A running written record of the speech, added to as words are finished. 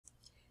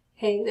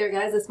Hey there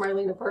guys, it's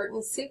Marlena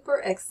Burton.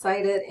 Super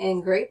excited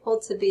and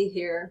grateful to be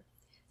here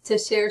to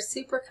share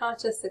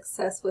Superconscious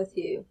Success with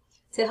you,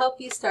 to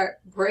help you start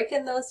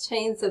breaking those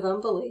chains of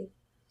unbelief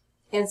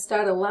and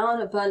start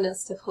allowing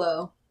abundance to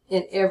flow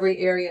in every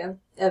area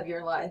of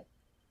your life.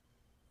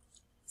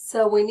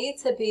 So we need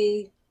to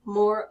be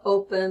more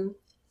open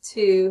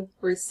to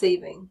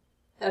receiving,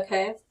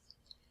 okay?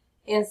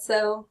 And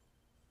so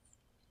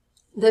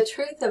the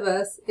truth of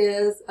us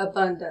is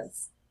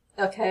abundance,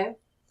 okay?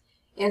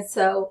 And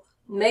so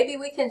maybe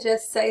we can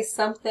just say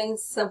something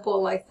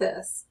simple like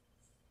this.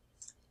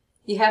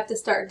 You have to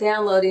start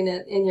downloading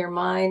it in your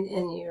mind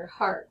and your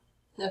heart,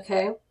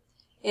 okay?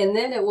 And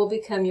then it will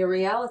become your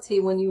reality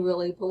when you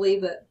really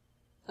believe it,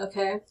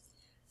 okay?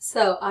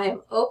 So I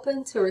am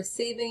open to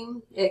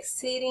receiving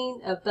exceeding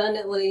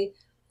abundantly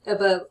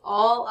above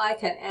all I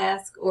can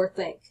ask or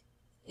think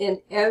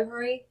in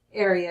every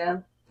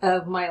area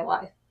of my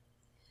life,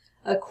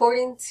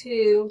 according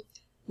to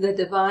the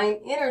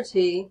divine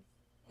energy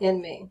in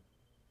me.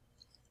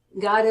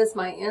 God is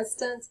my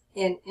instant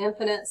and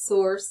infinite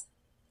source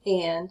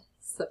and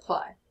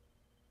supply.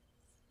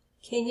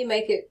 Can you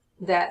make it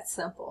that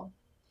simple?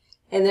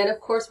 And then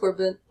of course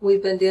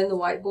we've been doing the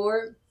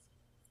whiteboard.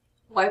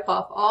 Wipe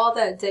off all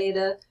that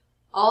data,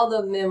 all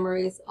the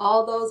memories,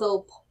 all those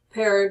old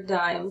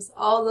paradigms,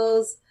 all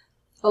those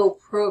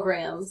old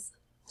programs.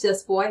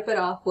 Just wipe it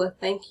off with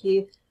thank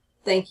you,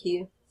 thank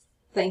you,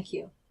 thank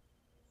you.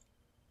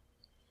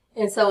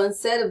 And so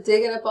instead of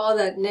digging up all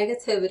that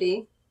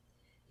negativity,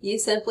 you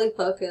simply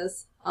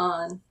focus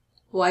on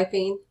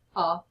wiping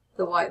off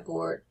the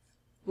whiteboard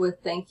with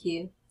thank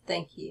you,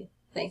 thank you,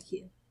 thank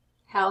you.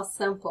 How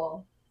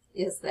simple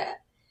is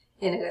that?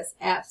 And it is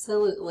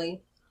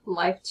absolutely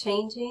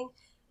life-changing.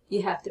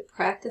 You have to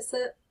practice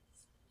it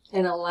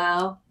and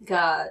allow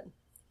God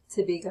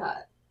to be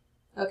God.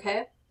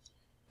 Okay?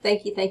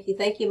 Thank you, thank you,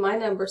 thank you. My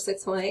number is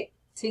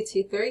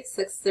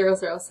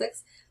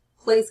 618-223-6006.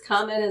 Please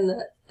comment in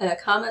the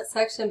comment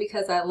section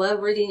because I love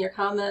reading your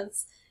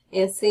comments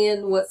and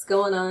seeing what's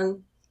going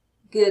on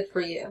good for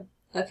you.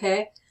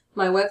 Okay?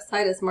 My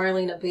website is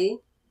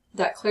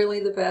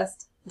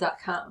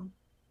marlenab.clearlythebest.com.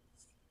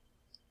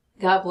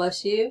 God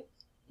bless you,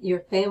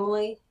 your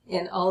family,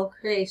 and all of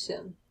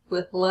creation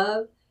with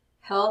love,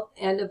 health,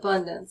 and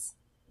abundance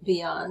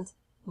beyond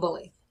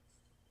belief.